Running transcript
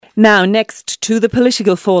Now, next to the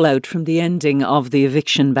political fallout from the ending of the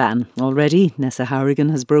eviction ban. Already, Nessa Harrigan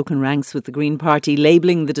has broken ranks with the Green Party,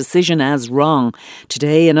 labelling the decision as wrong.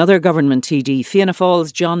 Today, another government TD, Fianna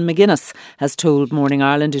Fáil's John McGuinness, has told Morning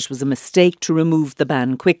Ireland it was a mistake to remove the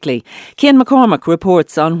ban quickly. Cian McCormack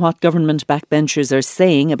reports on what government backbenchers are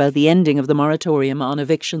saying about the ending of the moratorium on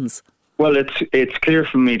evictions. Well, it's clear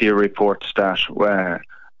from media reports that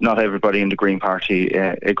not everybody in the Green Party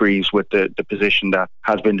agrees with the position that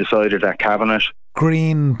has been decided at Cabinet.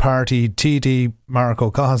 Green Party TD Mark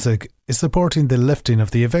O'Cahzick is supporting the lifting of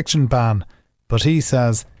the eviction ban, but he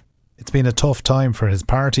says it's been a tough time for his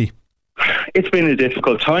party. It's been a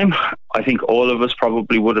difficult time. I think all of us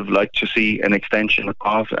probably would have liked to see an extension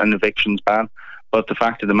of an evictions ban, but the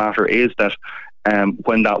fact of the matter is that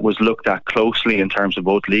when that was looked at closely in terms of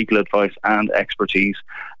both legal advice and expertise,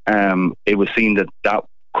 it was seen that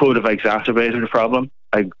could have exacerbated the problem.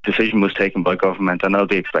 A decision was taken by government, and I'll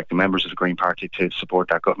be expecting members of the Green Party to support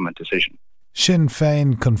that government decision. Sinn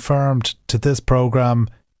Féin confirmed to this programme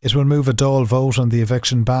it will move a Dáil vote on the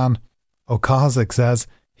eviction ban. O'Cahzick says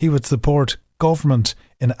he would support government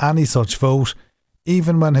in any such vote,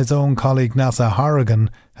 even when his own colleague Nessa Harrigan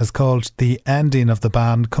has called the ending of the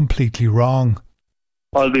ban completely wrong.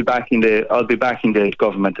 I'll be backing the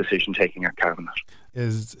government decision taking at Cabinet.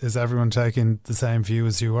 Is everyone taking the same view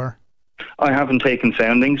as you are? I haven't taken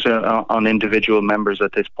soundings on individual members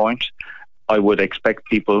at this point. I would expect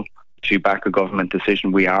people to back a government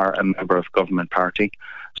decision. We are a member of government party.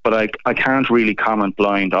 But I can't really comment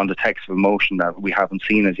blind on the text of a motion that we haven't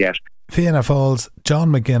seen as yet. Fianna Fáil's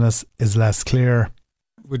John McGuinness is less clear.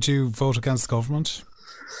 Would you vote against government?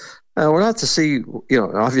 We'll have to see,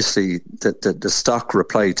 obviously the stock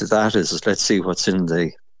reply to that is let's see what's in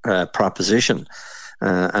the proposition.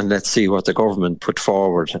 And let's see what the government put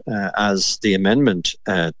forward as the amendment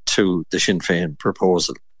to the Sinn Féin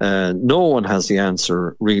proposal. No one has the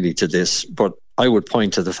answer really to this, but I would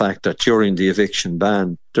point to the fact that during the eviction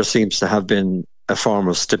ban, there seems to have been a form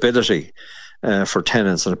of stability for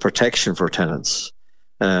tenants and a protection for tenants,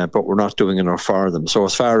 but we're not doing enough for them. So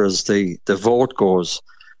as far as the vote goes,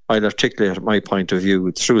 I'll articulate my point of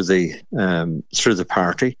view through the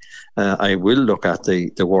party. I will look at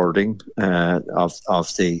the wording of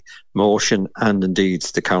the motion and indeed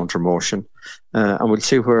the counter motion, and we'll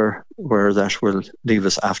see where that will leave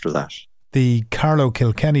us after that. The Carlo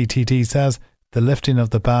Kilkenny TD says the lifting of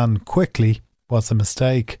the ban quickly was a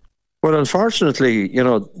mistake. Well, unfortunately,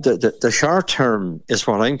 the short term is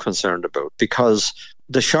what I'm concerned about, because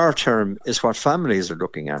the short term is what families are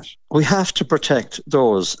looking at. We have to protect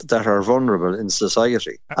those that are vulnerable in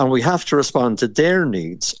society, and we have to respond to their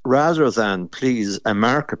needs rather than please a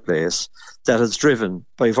marketplace that is driven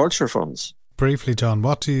by vulture funds. Briefly, John,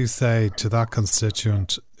 what do you say to that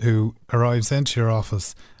constituent who arrives into your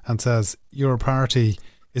office and says your party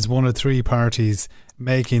is one of three parties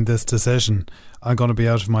making this decision? I'm going to be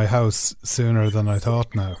out of my house sooner than I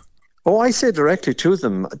thought now. Oh, I say directly to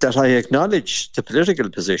them that I acknowledge the political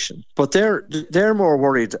position, but they're more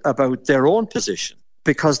worried about their own position,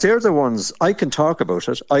 because they're the ones. I can talk about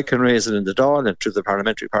it, I can raise it in the Dáil and through the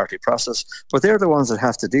parliamentary party process, but they're the ones that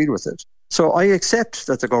have to deal with it. So I accept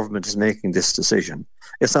that the government is making this decision.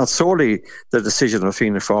 It's not solely the decision of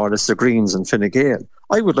Fianna Fáil, it's the Greens and Fine Gael.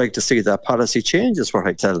 I would like to see that policy change, is what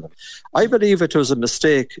I tell them. I believe it was a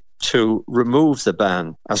mistake to remove the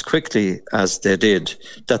ban as quickly as they did,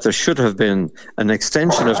 that there should have been an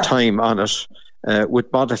extension of time on it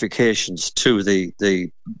with modifications to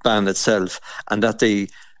the ban itself, and that the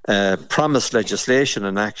promised legislation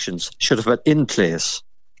and actions should have been in place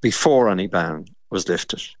before any ban was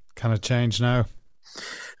lifted. Can it change now?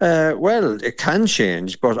 Well, it can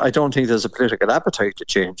change, but I don't think there's a political appetite to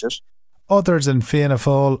change it. Others in Fianna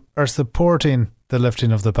Fáil are supporting the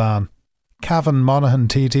lifting of the ban. Cavan Monaghan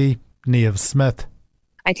TD, Niamh Smith.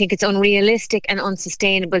 I think it's unrealistic and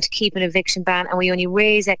unsustainable to keep an eviction ban, and we only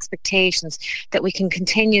raise expectations that we can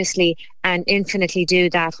continuously and infinitely do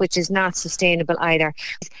that, which is not sustainable either.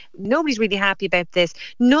 Nobody's really happy about this.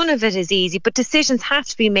 None of it is easy, but decisions have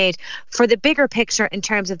to be made for the bigger picture in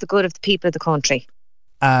terms of the good of the people of the country.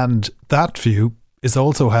 And that view is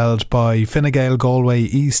also held by Fine Gael Galway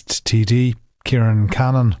East TD, Kieran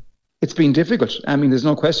Cannon. It's been difficult. I mean, there's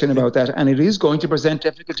no question about that. And it is going to present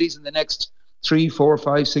difficulties in the next 3, 4,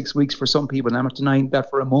 5, 6 weeks for some people. And I'm not denying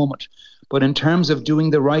that for a moment. But in terms of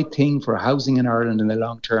doing the right thing for housing in Ireland in the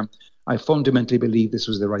long term, I fundamentally believe this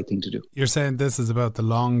was the right thing to do. You're saying this is about the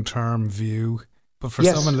long-term view. But for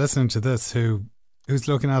Yes. someone listening to this who's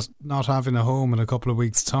looking at not having a home in a couple of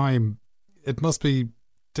weeks' time, it must be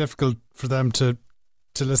difficult for them to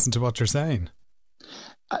listen to what you're saying.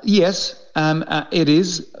 Yes, it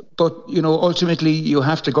is. But, ultimately you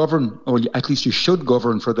have to govern, or at least you should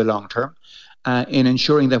govern for the long term, in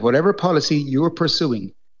ensuring that whatever policy you're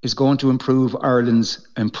pursuing is going to improve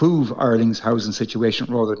Ireland's housing situation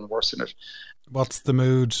rather than worsen it. What's the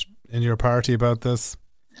mood in your party about this?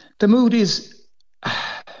 The mood is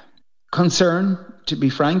concern, to be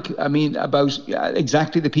frank. I mean, about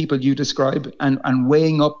exactly the people you describe, and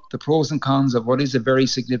weighing up the pros and cons of what is a very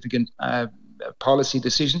significant policy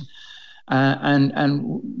decision,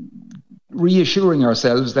 and reassuring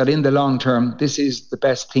ourselves that in the long term, this is the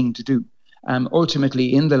best thing to do.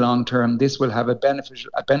 Ultimately, in the long term, this will have a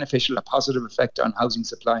positive effect on housing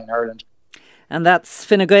supply in Ireland. And that's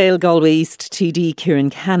Fine Gael Galway East TD Kieran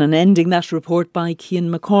Cannon, ending that report by Cian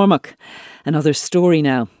McCormack. Another story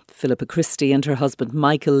now. Philippa Christie and her husband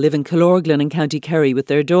Michael live in Killorglin in County Kerry with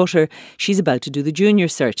their daughter. She's about to do the junior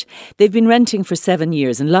cert. They've been renting for 7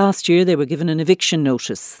 years, and last year they were given an eviction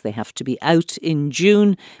notice. They have to be out in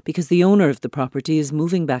June because the owner of the property is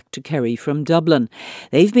moving back to Kerry from Dublin.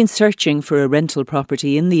 They've been searching for a rental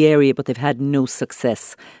property in the area, but they've had no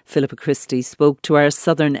success. Philippa Christie spoke to our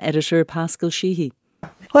southern editor Pascal Sheehy.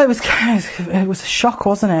 Well, it was a shock,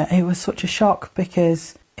 wasn't it? It was such a shock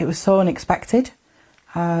because it was so unexpected.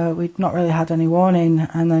 We'd not really had any warning,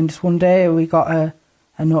 and then just one day we got a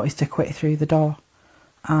notice to quit through the door,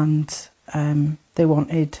 and they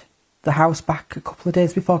wanted the house back a couple of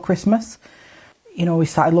days before Christmas. We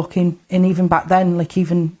started looking, and even back then,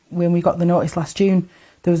 even when we got the notice last June,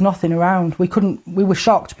 there was nothing around. We were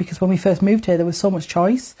shocked because when we first moved here there was so much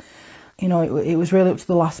choice. It was really up to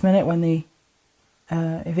the last minute when the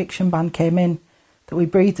eviction ban came in that we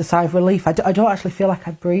breathed a sigh of relief. I don't actually feel like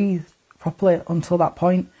I breathed properly until that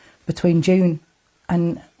point between June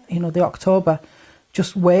and the October,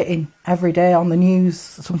 just waiting every day on the news,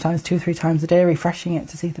 sometimes 2 or 3 times a day, refreshing it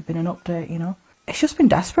to see if there'd been an update. It's just been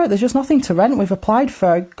desperate. There's just nothing to rent. We've applied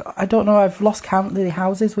for, I don't know, I've lost count of the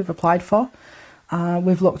houses we've applied for.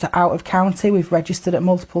 We've looked at out of county, we've registered at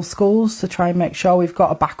multiple schools to try and make sure we've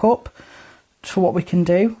got a backup for what we can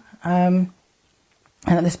do, and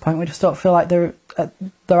at this point we just don't feel like there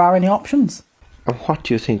are any options. And what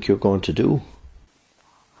do you think you're going to do?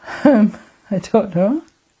 I don't know.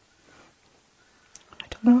 I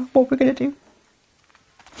don't know what we're going to do.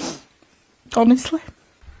 Honestly.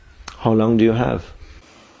 How long do you have?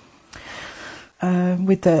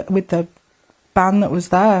 With the ban that was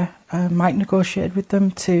there, Mike negotiated with them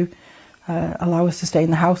to allow us to stay in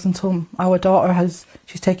the house until our daughter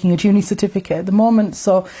she's taking a junior certificate at the moment.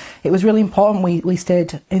 So it was really important we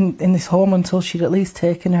stayed in this home until she'd at least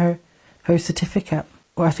taken her certificate.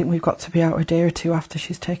 Well, I think we've got to be out a day or two after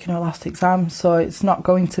she's taken her last exam, so it's not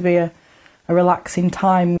going to be a relaxing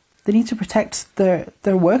time. They need to protect their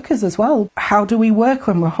workers as well. How do we work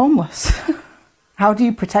when we're homeless? How do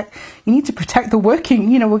you protect? You need to protect the working.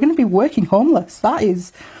 We're going to be working homeless.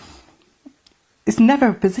 It's never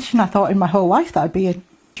a position I thought in my whole life that I'd be in.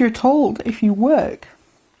 You're told if you work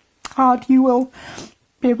hard, you will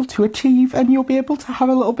be able to achieve and you'll be able to have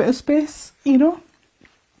a little bit of space,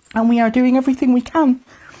 And we are doing everything we can.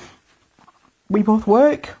 We both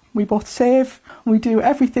work, we both save, we do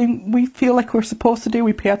everything we feel like we're supposed to do.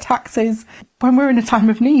 We pay our taxes. When we're in a time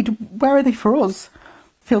of need, where are they for us?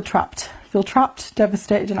 Feel trapped,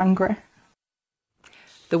 devastated and angry.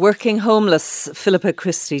 The working homeless Philippa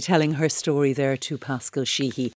Christie telling her story there to Pascal Sheehy.